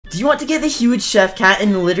Do you want to get the huge chef cat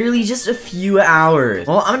in literally just a few hours?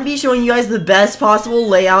 Well, I'm gonna be showing you guys the best possible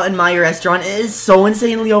layout in my restaurant. It is so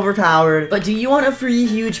insanely overpowered. But do you want a free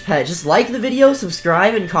huge pet? Just like the video,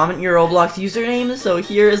 subscribe, and comment your Roblox username. So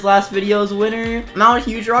here is last video's winner. I'm out of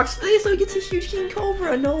huge rocks today, so he gets a huge king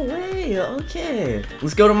cobra. No way. Okay.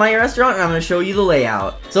 Let's go to my restaurant, and I'm gonna show you the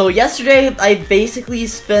layout. So yesterday, I basically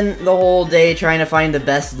spent the whole day trying to find the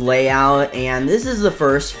best layout, and this is the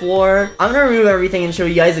first floor. I'm gonna remove everything and show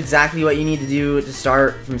you guys exactly what you need to do to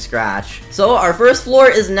start from scratch. So our first floor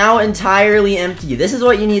is now entirely empty. This is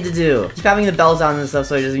what you need to do. Keep having the bells on and stuff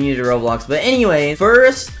so it doesn't need to Roblox. But anyway,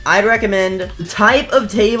 first, I'd recommend the type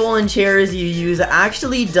of table and chairs you use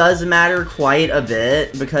actually does matter quite a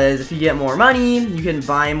bit, because if you get more money, you can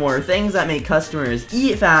buy more things that make customers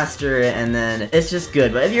eat faster, and then it's just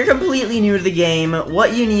good. But if you're completely new to the game,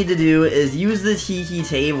 what you need to do is use the tiki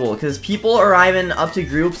table, because people arrive in up to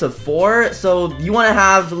groups of 4, so you want to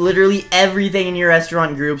have literally everything in your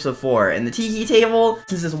restaurant groups of 4. And the tiki table,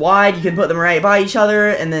 since it's wide, you can put them right by each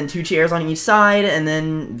other, and then 2 chairs on each side, and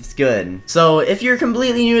then it's good. So if you're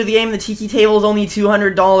completely new to the game, the tiki table is only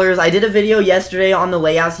 $200. I did a video yesterday on the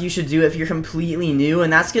layouts you should do if you're completely new,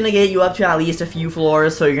 and that's gonna get you up to at least a few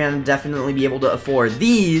floors, so you're gonna definitely be able to afford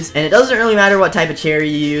these. And it doesn't really matter what type of chair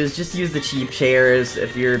you use, just use the cheap chairs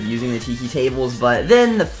if you're using the tiki tables. But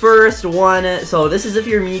then the first one, so this is if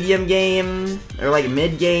you're medium game, or like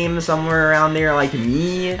mid game, somewhere around there like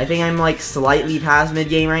me. I think I'm like slightly past mid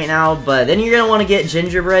game right now, but then you're gonna want to get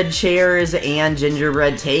gingerbread chairs and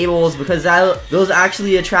gingerbread tables, because those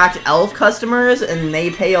actually attract elf customers, and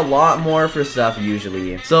they pay a lot more for stuff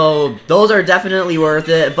usually. So those are definitely worth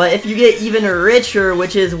it. But if you get even richer,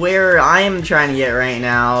 which is where I am trying to get right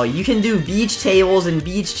now, you can do beach tables and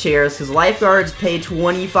beach chairs, because lifeguards pay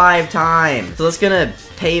 25 times. So that's gonna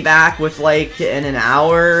pay back with like in an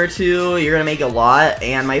hour or 2. You're gonna make a lot,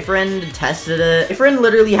 and my friend tested it. My friend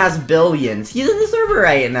literally has billions. He's in the server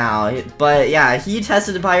right now, but yeah, he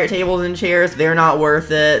tested the pirate tables and chairs. They're not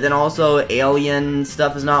worth it. Then also alien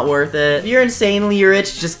stuff is not worth it. If you're insanely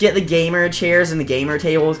rich, just get the gamer chairs and the gamer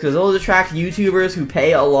tables, because those attract YouTubers who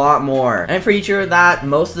pay a lot more. And I'm pretty sure that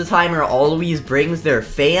most of the time or always brings their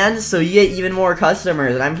fans, so you get even more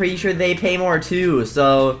customers, and I'm pretty sure they pay more too.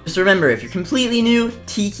 So just remember, if you're completely new,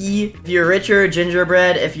 tiki. If you're richer,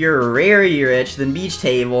 gingerbread. If you're rarely rich, then beach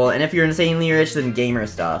table. And if you're insanely rich, then gamer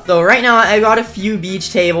stuff. So right now, I got a few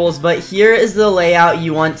beach tables, but here is the layout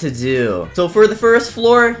you want to do. So for the first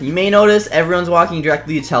floor, you may notice everyone's walking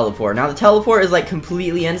directly to teleport. Now the teleport is like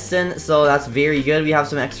completely instant, so that's very good. We have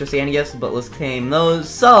some extra sandy gifts, but let's claim those.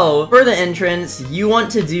 So for the entrance, you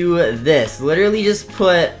want to do this. Literally just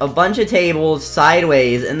put a bunch of tables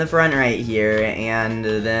sideways in the front right here, and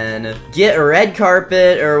then get a red carpet,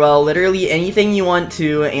 or well, literally anything you want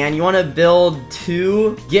to, and you want to build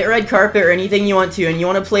 2, get red carpet or anything you want to, and you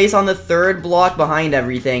want to place on the 3rd block behind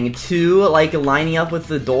everything 2, like lining up with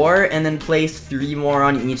the door, and then place 3 more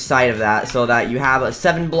on each side of that, so that you have a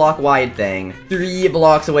 7 block wide thing 3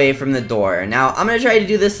 blocks away from the door. Now I'm gonna try to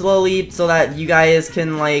do this slowly so that you guys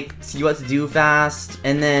can like see what to do fast,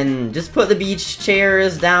 and then just put the beach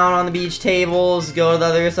chairs down on the beach tables, go to the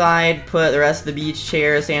other side, put the rest of the beach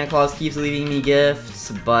chairs. Santa Claus keeps leaving me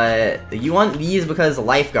gifts, but you want these because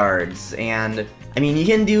lifeguards. And I mean, you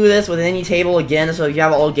can do this with any table again, so if you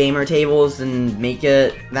have all gamer tables and make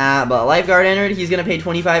it that, but lifeguard entered, he's gonna pay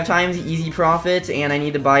 25 times, easy profit, and I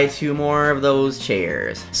need to buy 2 more of those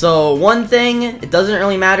chairs. So one thing, it doesn't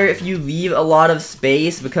really matter if you leave a lot of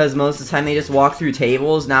space, because most of the time they just walk through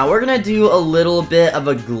tables. Now we're gonna do a little bit of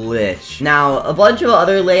a glitch. Now a bunch of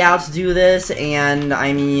other layouts do this, and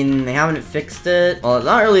I mean, they haven't fixed it. Well, it's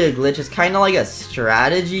not really a glitch, it's kind of like a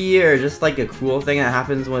strategy, or just like a cool thing that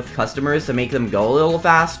happens with customers to make them go a little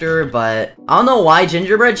faster. But I don't know why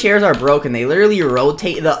gingerbread chairs are broken. They literally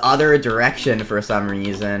rotate the other direction for some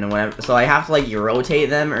reason. So I have to like rotate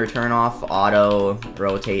them or turn off auto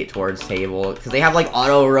rotate towards table, because they have like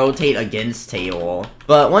auto rotate against table.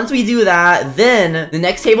 But once we do that, then the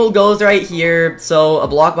next table goes right here, so a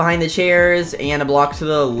block behind the chairs and a block to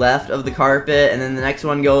the left of the carpet, and then the next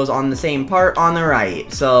one goes on the same part on the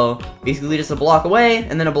right. So basically just a block away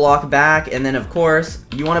and then a block back, and then of course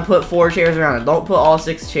you want to put 4 chairs around it. Don't put all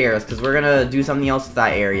 6 chairs, because we're gonna do something else with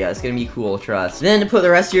that area. It's gonna be cool, trust. Then put the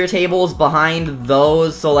rest of your tables behind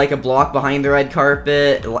those, so like a block behind the red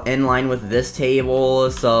carpet in line with this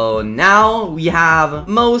table. So now we have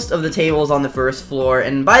most of the tables on the first floor, floor.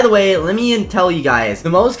 And by the way, let me tell you guys, the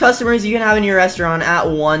most customers you can have in your restaurant at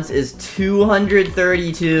once is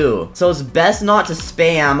 232. So it's best not to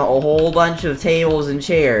spam a whole bunch of tables and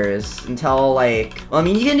chairs until like, well, I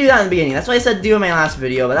mean, you can do that in the beginning. That's what I said to do in my last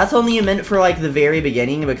video, but that's only meant for like the very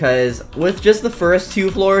beginning, because with just the first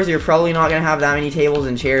 2 floors, you're probably not gonna have that many tables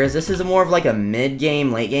and chairs. This is more of like a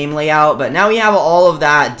mid-game, late-game layout, but now we have all of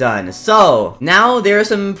that done. So now there are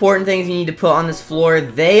some important things you need to put on this floor.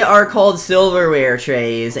 They are called silverware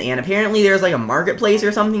trays, and apparently there's like a marketplace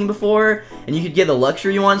or something before, and you could get the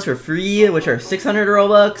luxury ones for free, which are 600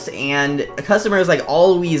 Robux, and customers like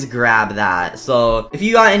always grab that. So if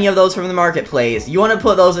you got any of those from the marketplace, you want to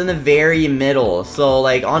put those in the very middle. So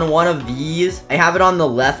like on one of these, I have it on the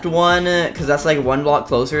left one because that's like 1 block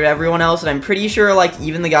closer to everyone else, and I'm pretty sure like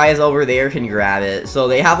even the guys over there can grab it. So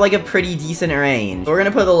they have like a pretty decent range. So we're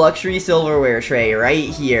gonna put the luxury silverware tray right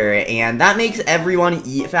here, and that makes everyone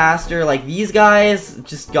eat faster. Like these guys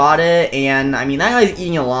just got it, and I mean that guy's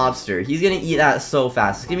eating a lobster. He's gonna eat that so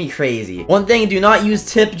fast. It's gonna be crazy. One thing, do not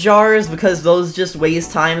use tip jars because those just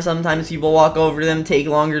waste time. Sometimes people walk over them, take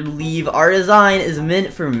longer to leave. Our design is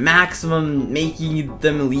meant for maximum making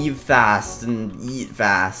them leave fast and eat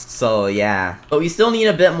fast. So yeah. But we still need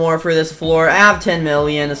a bit more for this floor. I have 10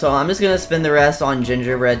 million, so I'm just gonna spend the rest on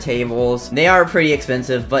gingerbread tables. They are pretty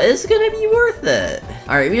expensive, but it's gonna be worth it.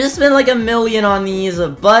 Alright, we just spent like 1 million on these,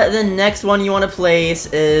 but the next one you want to place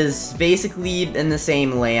is basically in the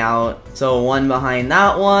same layout. So one behind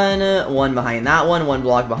that one behind that one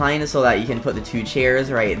block behind, so that you can put the 2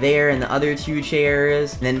 chairs right there and the other 2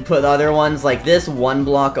 chairs. And then put the other ones like this 1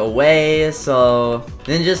 block away. So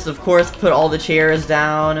then just of course put all the chairs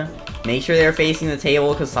down. Make sure they're facing the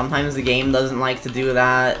table because sometimes the game doesn't like to do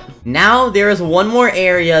that. Now there is one more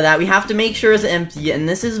area that we have to make sure is empty, and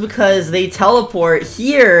this is because they teleport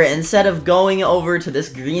here instead of going over to this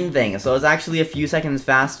green thing. So it's actually a few seconds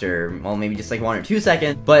faster. Well, maybe just like 1 or 2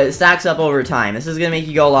 seconds, but it stacks up over time. This is gonna make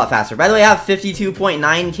you go a lot faster. By the way, I have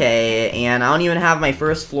 52.9k, and I don't even have my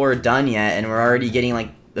first floor done yet, and we're already getting like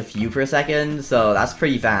a few per second, so that's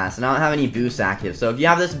pretty fast. And I don't have any boosts active, so if you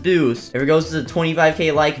have this boost, if it goes to the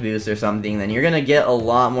 25k like boost or something, then you're gonna get a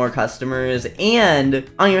lot more customers. And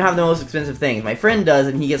I don't even have the most expensive things. My friend does,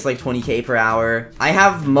 and he gets like 20k per hour. I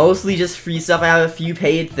have mostly just free stuff. I have a few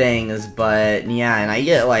paid things, but yeah, and I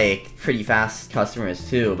get like pretty fast customers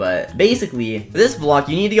too. But basically, for this block,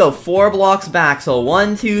 you need to go 4 blocks back. So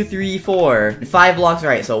 1, 2, 3, 4, and 5 blocks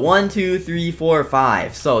right. So 1, 2, 3, 4,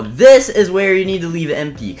 5. So this is where you need to leave it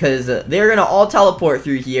empty, because they're gonna all teleport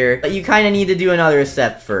through here, but you kind of need to do another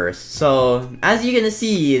step first. So as you can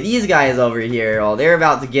see, these guys over here, well, they're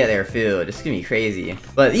about to get their food. It's gonna be crazy.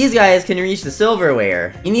 But these guys can reach the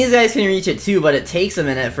silverware, and these guys can reach it too, but it takes a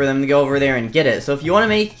minute for them to go over there and get it. So if you want to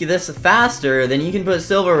make this faster, then you can put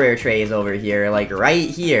silverware trays over here, like right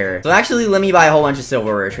here. So actually, let me buy a whole bunch of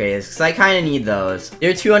silverware trays, because I kind of need those.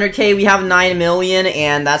 They're 200k, we have 9 million,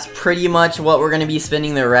 and that's pretty much what we're gonna be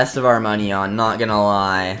spending the rest of our money on, not gonna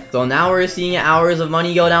lie. So now we're seeing hours of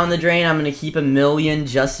money go down the drain. I'm gonna keep 1 million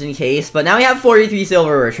just in case, but now we have 43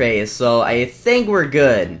 silverware trays, so I think we're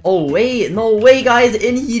good. Oh wait, no way guys,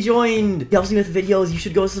 Inhi joined. He helps me with videos, you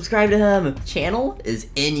should go subscribe to him. Channel is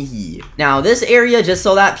Inhi. Now this area, just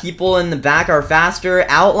so that people in the back are faster,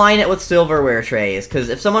 outline it with silverware trays, because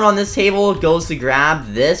if someone on this table goes to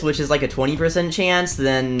grab this, which is like a 20% chance,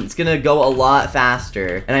 then it's gonna go a lot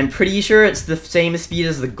faster. And I'm pretty sure it's the same speed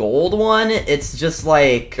as the gold one. It's just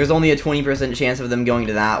like there's only a 20% chance of them going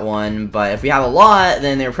to that one, but if we have a lot,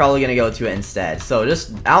 then they're probably gonna go to it instead. So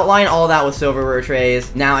just outline all that with silverware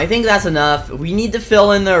trays. Now I think that's enough. We need to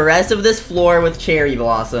fill in the rest of this floor with cherry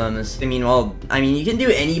blossoms. I mean, you can do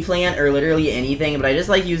any plant or literally anything, but I just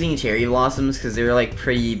like using cherry blossoms because they're like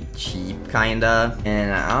pretty cheap, kinda.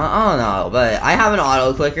 And I don't know, but I have an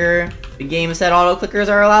auto clicker. The game said auto clickers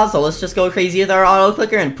are allowed, so let's just go crazy with our auto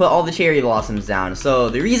clicker and put all the cherry blossoms down. So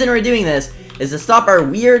the reason we're doing this is to stop our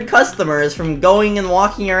weird customers from going and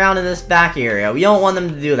walking around in this back area. We don't want them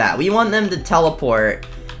to do that. We want them to teleport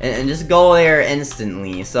and just go there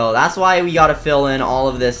instantly. So that's why we gotta fill in all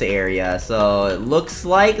of this area. So it looks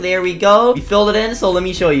like, there we go. We filled it in, so let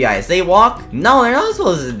me show you guys. They walk. No, they're not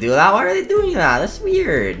supposed to do that. Why are they doing that? That's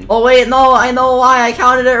weird. Oh wait, no, I know why. I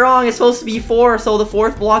counted it wrong. It's supposed to be 4, so the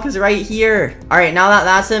 4th block is right here. Alright, now that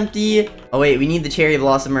that's empty, Oh wait, we need the cherry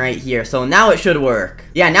blossom right here. So now it should work.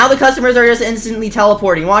 Yeah, now the customers are just instantly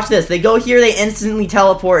teleporting. Watch this. They go here, they instantly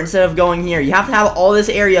teleport instead of going here. You have to have all this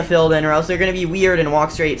area filled in or else they're going to be weird and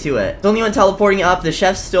walk straight to it. It's only when teleporting up, the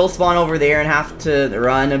chefs still spawn over there and have to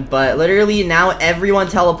run. But literally now everyone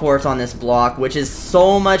teleports on this block, which is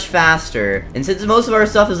so much faster. And since most of our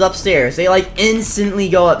stuff is upstairs, they like instantly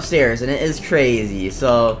go upstairs and it is crazy.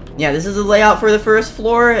 So yeah, this is the layout for the first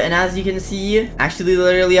floor. And as you can see, actually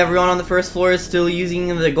literally everyone on the first floor is still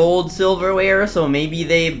using the gold silverware. So maybe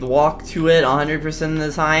they walk to it 100% of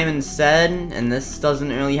the time instead. And this doesn't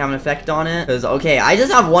really have an effect on it. Because, okay, I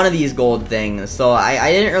just have one of these gold things. So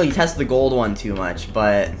I didn't really test the gold one too much.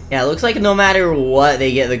 But yeah, it looks like no matter what,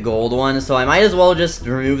 they get the gold one. So I might as well just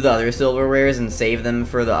remove the other silverwares and save them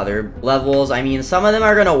for the other levels. I mean, some of them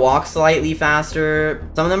are going to walk slightly faster.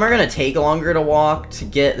 Some of them are going to take longer to walk to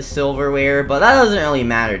get the silverware. But that doesn't really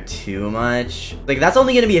matter too much. Like, that's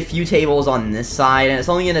only going to be a few tables on this side. And it's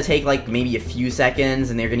only going to take, like, maybe a few seconds.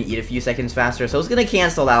 And they're going to eat a few seconds faster. So it's going to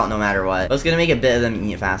cancel out no matter what. But it's going to make a bit of them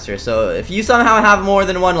eat faster. So if you somehow have more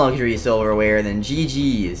than one luxury silverware, then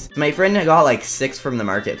GG's. My friend got, like, 6 from the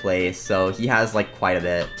marketplace. So he has, like, quite a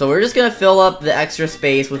bit. So we're just going to fill up the extra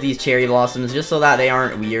space with these cherry blossoms just so that they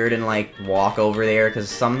aren't weird and, like, walk over there. Because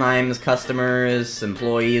sometimes customers,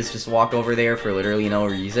 employees just walk over there for literally no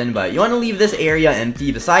reason. But you want to leave this area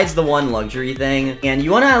empty besides the one luxury thing. And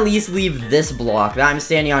you want to at least leave this block that I'm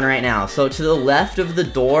standing on right now. So to the left of the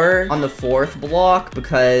door on the 4th block,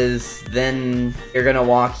 because then you're gonna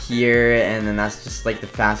walk here and then that's just like the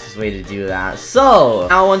fastest way to do that. So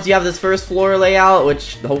now once you have this first floor layout,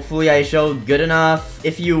 which hopefully I showed good enough,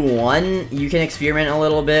 if you want, you can experiment a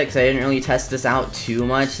little bit because I didn't really test this out too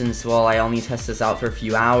much since, well, I only test this out for a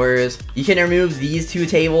few hours. You can remove these 2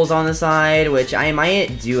 tables on the side, which I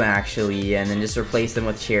might do actually, and then just replace them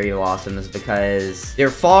with cherry blossoms because they're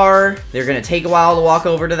far, they're gonna take a while to walk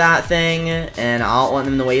over to that thing, and I don't want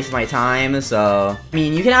them to waste my time. So I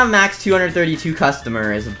mean, you can have max 232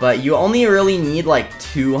 customers, but you only really need like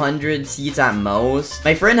 200 seats at most.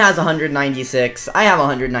 My friend has 196, I have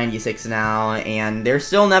 196 now, and they're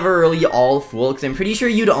still never really all full because I'm pretty sure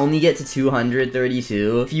you'd only get to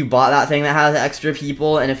 232 if you bought that thing that has extra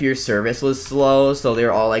people and if your service was slow, so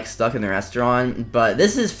they're all like stuck in the restaurant. But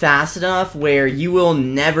this is fast enough where you will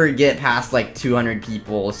never get past like 200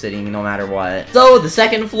 people sitting no matter what. So the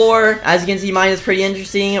second floor, as you can see, mine is pretty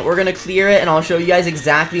interesting. We're gonna clear it and I'll show you guys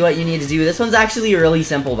exactly what you need to do. This one's actually really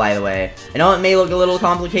simple, by the way. I know it may look a little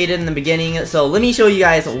complicated in the beginning, so let me show you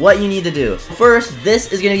guys what you need to do. First,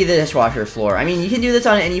 this is gonna be the dishwasher floor. I mean, you can do this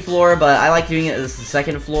on any floor, but I like doing it as the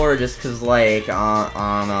second floor just because, like,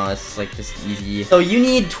 I don't know, it's like just easy. So you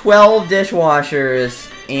need 12 dishwashers.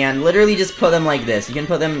 And literally just put them like this. You can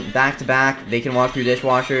put them back to back. They can walk through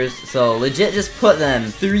dishwashers. So legit just put them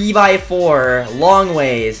 3 by 4 long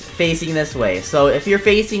ways facing this way. So if you're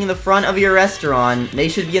facing the front of your restaurant, they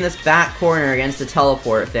should be in this back corner against the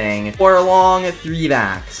teleport thing. 4 long, 3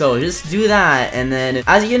 back. So just do that. And then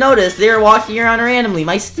as you notice, they're walking around randomly.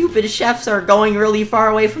 My stupid chefs are going really far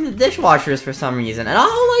away from the dishwashers for some reason. And I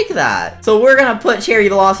don't like that. So we're gonna put cherry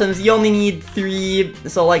blossoms. You only need 3.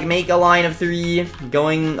 So like make a line of 3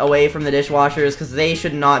 going away from the dishwashers because they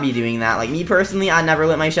should not be doing that. Like me personally, I never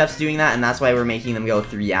let my chefs doing that, and that's why we're making them go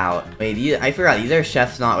 3 out. Wait, I forgot, these are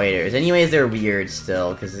chefs, not waiters. Anyways, they're weird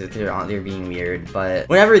still because they're being weird. But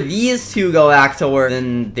whenever these 2 go back to work,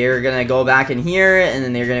 then they're gonna go back in here, and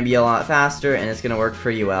then they're gonna be a lot faster, and it's gonna work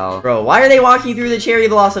pretty well. Bro, why are they walking through the cherry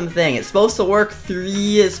blossom thing? It's supposed to work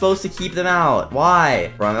 3. It's supposed to keep them out.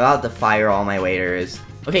 Why? Bro, I'm about to fire all my waiters.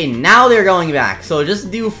 Okay, now they're going back. So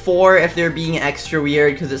just do 4 if they're being extra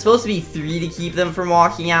weird, because it's supposed to be 3 to keep them from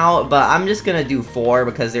walking out, but I'm just gonna do 4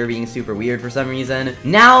 because they're being super weird for some reason.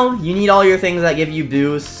 Now, you need all your things that give you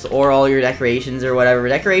boosts, or all your decorations or whatever.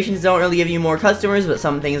 Decorations don't really give you more customers, but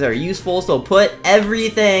some things are useful, so put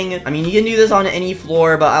everything. I mean, you can do this on any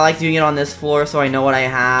floor, but I like doing it on this floor so I know what I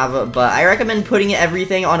have, but I recommend putting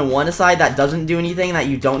everything on one side that doesn't do anything that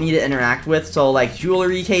you don't need to interact with, so like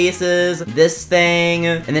jewelry cases, this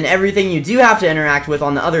thing, and then everything you do have to interact with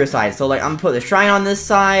on the other side. So like I'm gonna put the shrine on this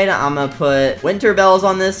side, I'm gonna put winter bells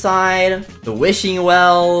on this side, the wishing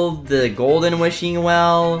well, the golden wishing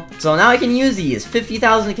well. So now I can use these.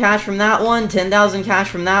 50,000 cash from that one, 10,000 cash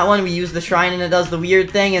from that one. We use the shrine and it does the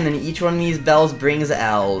weird thing, and then each one of these bells brings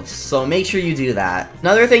elves. So make sure you do that.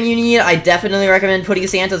 Another thing you need, I definitely recommend putting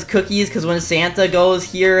Santa's cookies, because when Santa goes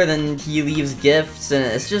here, then he leaves gifts, and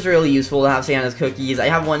it's just really useful to have Santa's cookies. I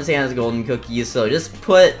have one Santa's golden cookies, so just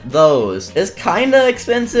put those. It's kinda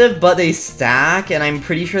expensive, but they stack, and I'm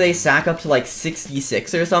pretty sure they stack up to like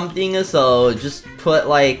 66 or something, so so just put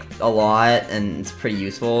like a lot and it's pretty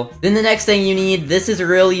useful. Then the next thing you need, this is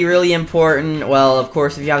really important. Well, of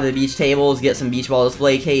course, if you have the beach tables, get some beach ball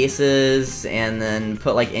display cases and then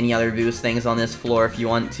put like any other boost things on this floor if you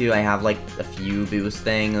want to. I have like a few boost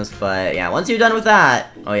things, but yeah, once you're done with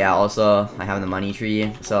that, oh yeah, also I have the money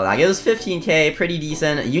tree, so that gives 15k, pretty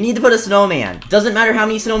decent. You need to put a snowman. Doesn't matter how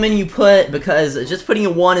many snowmen you put, because just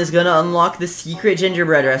putting one is gonna unlock the secret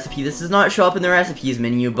gingerbread recipe. This does not show up in the recipes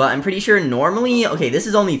menu, but I'm pretty sure normally, okay, this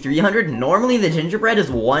is only 300. Normally the gingerbread is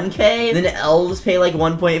 1k, then elves pay like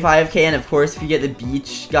 1.5k, and of course if you get the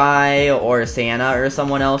beach guy or Santa or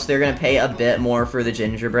someone else, they're gonna pay a bit more for the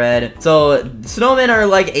gingerbread. So snowmen are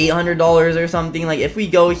like $800 or something. Like if we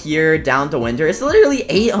go here down to winter, it's literally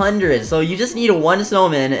 800. So you just need one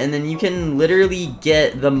snowman and then you can literally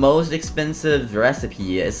get the most expensive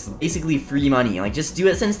recipe. It's basically free money. Like just do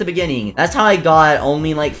it since the beginning. That's how I got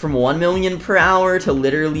only like from 1 million per hour to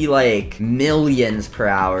literally like millions per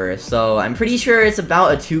hour. So I'm pretty sure it's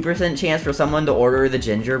about a 2% chance for someone to order the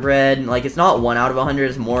gingerbread. Like it's not 1 out of 100,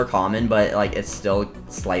 it's more common, but like it's still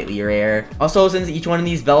slightly rare. Also, since each one of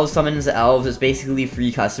these bells summons elves, it's basically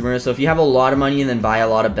free customers. So if you have a lot of money, then buy a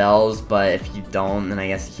lot of bells, but if you don't, then I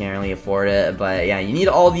guess you can't really afford it. But yeah, you need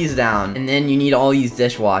all these down, and then you need all these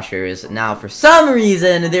dishwashers. Now, for some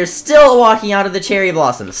reason, they're still walking out of the cherry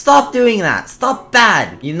blossom. Stop doing that. Stop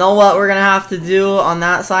bad. You know what we're gonna have to do on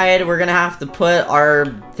that side? We're gonna have to put our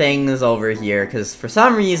things over here, because for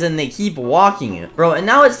some reason, they keep walking. Bro, and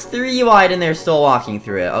now it's 3 wide, and they're still walking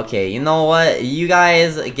through it. Okay, you know what? You guys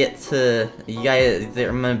get to...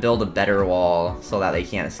 I'm gonna build a better wall so that they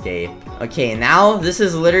can't escape. Okay, now this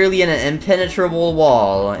is literally an impenetrable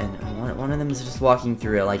wall, and one of them is just walking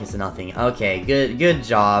through it like it's nothing. Okay, good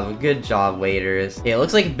job, waiters. Okay, it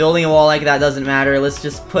looks like building a wall like that doesn't matter. Let's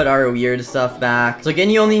just put our weird stuff back. So again,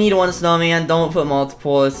 you only need one snowman. Don't put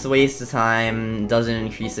multiple. It's a waste of time. Doesn't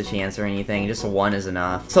increase the chance or anything. Just one is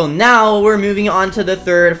enough. So now we're moving on to the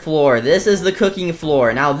 3rd floor. This is the cooking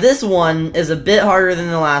floor. Now this one is a bit harder than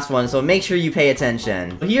the last one, so make sure you pay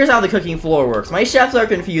attention. So here's how the cooking floor works. My chefs are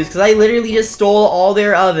confused because I literally just stole all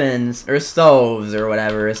their ovens or stoves or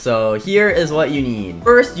whatever. So here is what you need.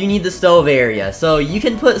 First, you need the stove area. So you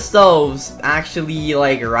can put stoves actually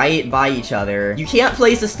like right by each other. You can't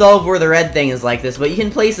place a stove where the red thing is like this, but you can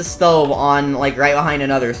place a stove on like right behind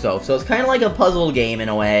another stove. So it's kind of like a puzzle game in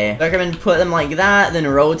a way. I recommend put them like that, then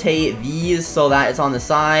rotate these so that it's on the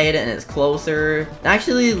side and it's closer.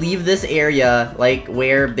 Actually leave this area like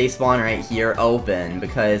where they spawn right here open,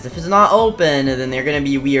 because if it's not open, then they're gonna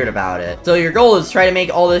be weird about it. So your goal is try to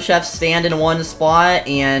make all the chefs stand in one spot,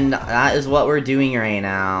 and that is what we're doing right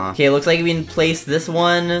now. Okay, looks like we can place this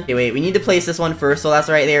one. Okay, wait, we need to place this one first, so that's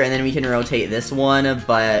right there, and then we can rotate this one,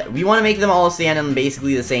 but we want to make them all stand in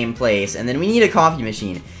basically the same place, and then we need a coffee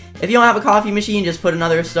machine. If you don't have a coffee machine, just put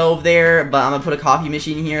another stove there, but I'm gonna put a coffee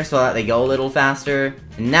machine here so that they go a little faster.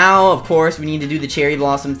 And now, of course, we need to do the cherry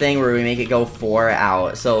blossom thing where we make it go 4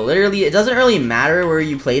 out. So literally, it doesn't really matter where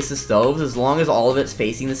you place the stoves as long as all of it's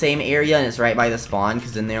facing the same area and it's right by the spawn,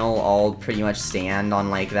 because then they'll all pretty much stand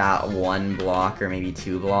on like that 1 block or maybe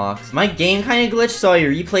 2 blocks. My game kind of glitched, so I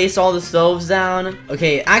replaced all the stoves down.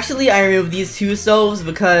 Okay, actually, I removed these 2 stoves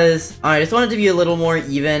because I just want it to be a little more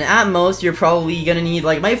even. At most, you're probably gonna need,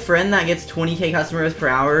 like, my friend that gets 20k customers per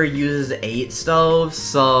hour uses 8 stoves,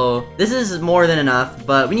 so this is more than enough.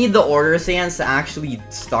 But we need the order stands to actually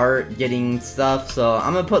start getting stuff, so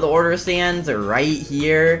I'm gonna put the order stands right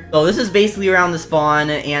here. So this is basically around the spawn,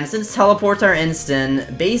 and since teleports are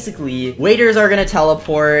instant, basically waiters are gonna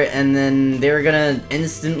teleport and then they're gonna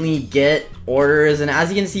instantly get orders, and as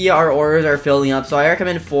you can see, our orders are filling up, so I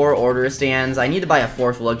recommend 4 order stands. I need to buy a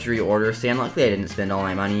 4th luxury order stand. Luckily I didn't spend all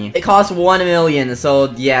my money. It costs 1 million,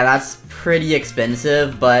 so yeah, that's pretty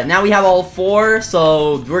expensive, but now we have all 4,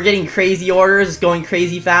 so we're getting crazy orders. It's going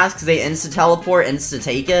crazy fast because they insta teleport, insta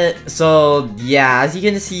take it. So yeah, as you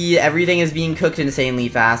can see, everything is being cooked insanely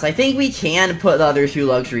fast. I think we can put the other 2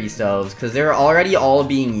 luxury stoves because they're already all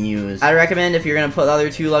being used. I recommend if you're gonna put the other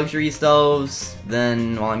 2 luxury stoves,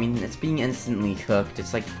 then, well, I mean, it's being instantly cooked.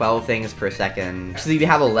 It's like 12 things per second. Actually, we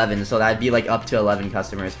have 11, so that'd be like up to 11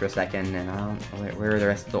 customers per second, and I don't know, where are the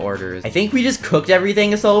rest of the orders? I think we just cooked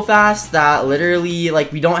everything so fast that literally,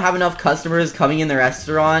 like, we don't have enough customers coming in the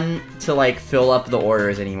restaurant to like fill up the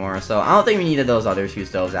orders anymore, so I don't think we needed those other 2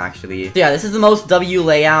 stoves actually. So yeah, this is the most W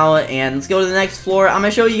layout, and let's go to the next floor. I'm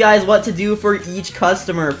gonna show you guys what to do for each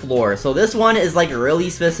customer floor. So this one is like really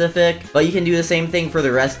specific, but you can do the same thing for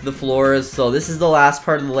the rest of the floors. So this is the last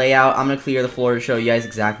part of the layout. I'm gonna clear the floor to show you guys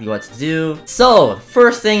exactly what to do. So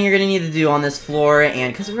first thing you're gonna need to do on this floor,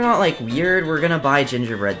 and because we're not like weird, we're gonna buy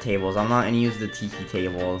gingerbread tables. I'm not gonna use the tiki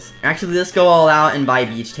tables. Actually, let's go all out and buy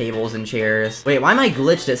beach tables and chairs. Wait, why am I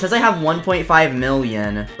glitched? It says I have 1.5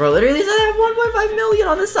 million. Bro, literally says I have 1.5 million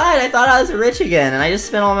on the side. I thought I was rich again, and I just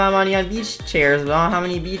spent all my money on beach chairs, but I don't have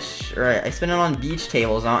any beach, or I spent it on beach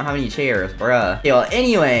tables. I don't have any chairs, bruh. Okay, well,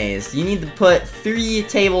 anyways, you need to put 3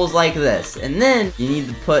 tables like this, and then you need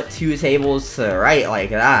to put 2 tables to the right like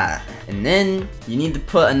that. And then you need to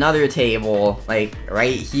put another table like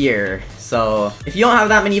right here. So if you don't have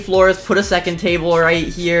that many floors, put a second table right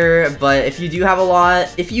here. But if you do have a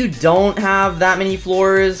lot, if you don't have that many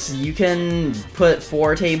floors, you can put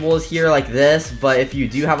 4 tables here like this. But if you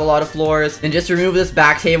do have a lot of floors, then just remove this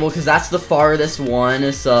back table because that's the farthest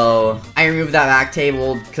one. So I removed that back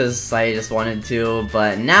table because I just wanted to.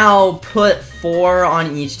 But now put 4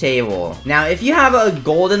 on each table. Now if you have a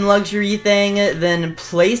golden luxury thing, then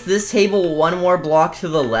place this table 1 more block to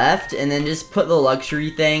the left, and then just put the luxury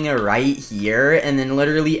thing right here, and then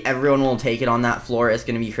literally everyone will take it on that floor. It's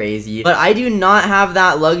gonna be crazy. But I do not have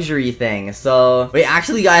that luxury thing, so wait,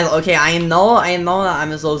 actually guys, okay, I know that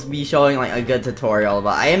I'm supposed to be showing like a good tutorial,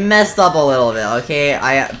 but I messed up a little bit. Okay,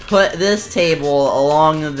 I put this table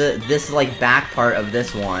along this like back part of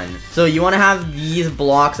this one, so you want to have these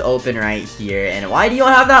blocks open right here. And why do you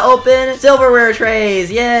have that open? Silverware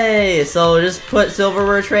trays, yay! So just put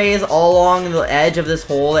silverware trays all along the edge of this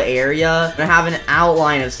whole area, and have an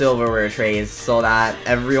outline of silverware trays so that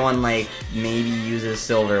everyone like maybe uses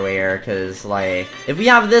silverware, because like if we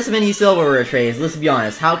have this many silverware trays, let's be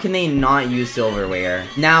honest, how can they not use silverware?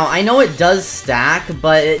 Now I know it does stack,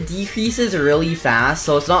 but it decreases really fast,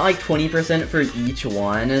 so it's not like 20% for each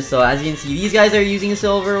one. So as you can see, these guys are using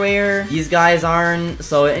silverware, these guys aren't,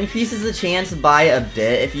 so it increases the chance by a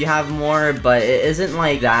bit if you have more, but it isn't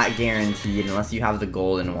like that guaranteed unless you have the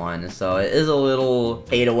golden one. So it is a little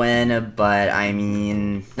pay to win, but I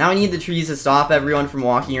mean, now we need the trees to stop everyone from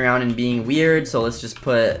walking around and being weird, so let's just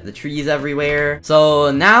put the trees everywhere.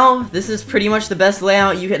 So now this is pretty much the best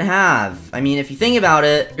layout you can have. I mean, if you think about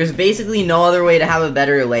it, there's basically no other way to have a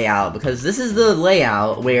better layout, because this is the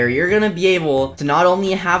layout where you're gonna be able to not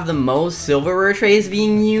only have the most silverware trays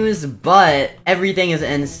being used, but everything is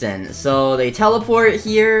instant. So they teleport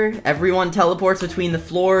here, everyone teleports between the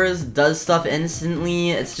floors, does stuff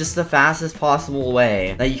instantly. It's just the fastest possible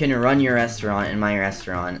way that you can run your restaurant in my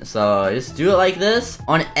restaurant. So just do it like this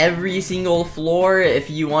on every single floor. If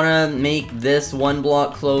you want to make this 1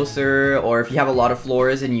 block closer, or if you have a lot of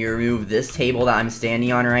floors and you remove this table that I'm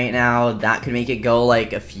standing on right now, that could make it go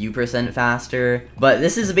like a few % faster. But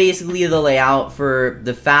this is basically the layout for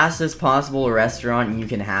the fastest possible restaurant you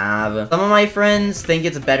can have. Some of my friends think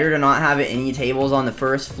it's better to not have any tables on the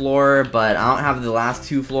first floor, but I don't have the last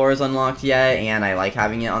 2 floors unlocked yet, and I like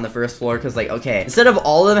having it on the first floor because, like, okay, instead of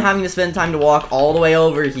all of them having to spend time to walk all the way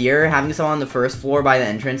over here, having some on the first floor by the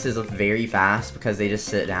entrance is very fast because they just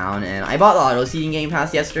sit down. And I bought the auto seating game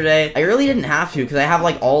pass yesterday. I really didn't have to because I have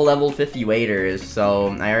like all level 50 waiters,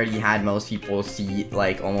 so I already had most people seat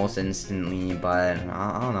like almost instantly, but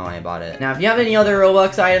I don't know why I bought it. Now if you have any other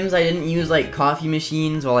Robux items, I didn't use like coffee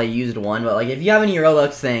machines, well I used one, but like if you have any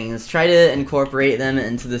Robux things, try to incorporate them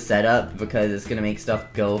into the setup because it's gonna make stuff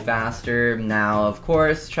go faster. Now of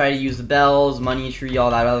course try to use the bells, money tree,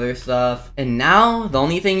 all that other stuff. And now the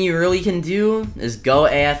only thing you really can do is go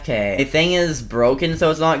AFK. My thing is broken,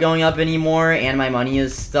 so it's not going up anymore, and my money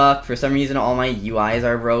is stuck. For some reason all my UIs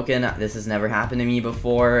are broken. This has never happened to me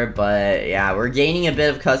before, but yeah, we're gaining a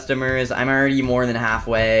bit of customers. I'm already more than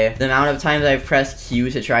halfway. The amount of times I've pressed Q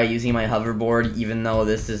to try using my hoverboard, even though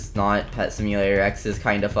this is not Pet Simulator X, is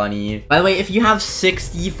kind of funny. By the way, if you have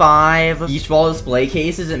 65 beach ball display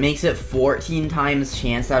cases, it makes it 14 times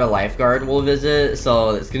chance that a lifeguard will visit,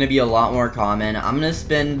 so it's gonna be a lot more common. I'm gonna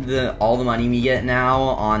spend all the money we get now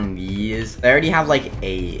on these. I already have like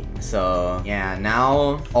 8, so yeah,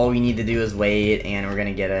 now all we need to do is wait and we're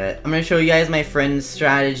gonna get it. I'm gonna show you guys my friend's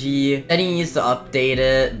strategy. Eddie needs to update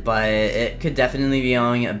it, but it could definitely be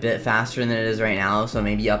going a bit faster than it is right now, so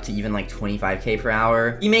maybe up to even like 25k per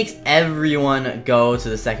hour. He makes everyone go to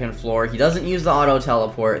the second floor. He doesn't use the auto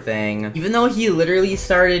teleport thing. Even though he literally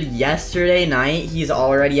started yesterday night, he's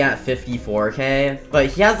already at 54k. But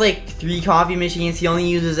he has like 3 coffee machines, he only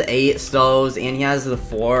uses 8 stoves, and he has the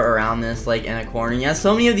 4 around this, like, in a corner. He has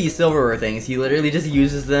so many of these silverware things. He literally just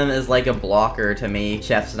uses them as, like, a blocker to make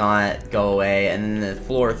chefs not go away. And then the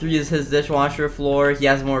floor 3 is his dishwasher floor. He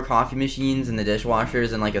has more coffee machines and the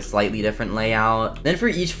dishwashers and, like, a slightly different layout. Then for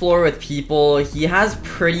each floor with people, he has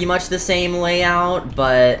pretty much the same layout,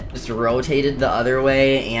 but just rotated the other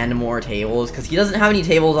way and more tables, because he doesn't have any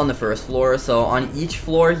tables on the first floor. So on each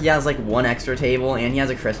floor, he has, like, 1 extra table, and he has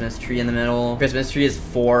a Christmas tree in the middle. Christmas tree is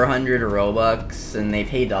 400 Robux, and they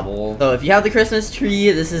pay double. So if you have the Christmas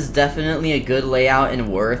tree, this is definitely a good layout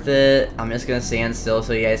and worth it. I'm just gonna stand still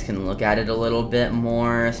so you guys can look at it a little bit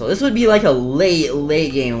more. So this would be like a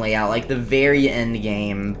late game layout, like the very end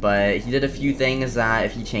game, but he did a few things that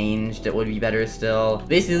if he changed, it would be better still.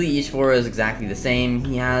 Basically, each floor is exactly the same.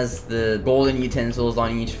 He has the golden utensils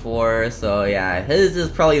on each floor, so yeah, his is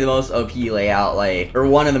probably the most OP layout, like, or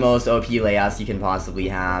one of the most OP layouts you can possibly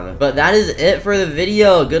have. But that is it for the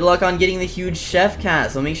video. Good luck on getting the huge chef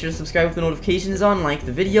cat, so make sure to subscribe with the notifications on, like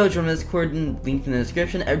the video, join the Discord, link in the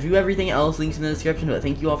description, do everything else, links in the description. But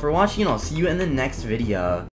thank you all for watching, and I'll see you in the next video.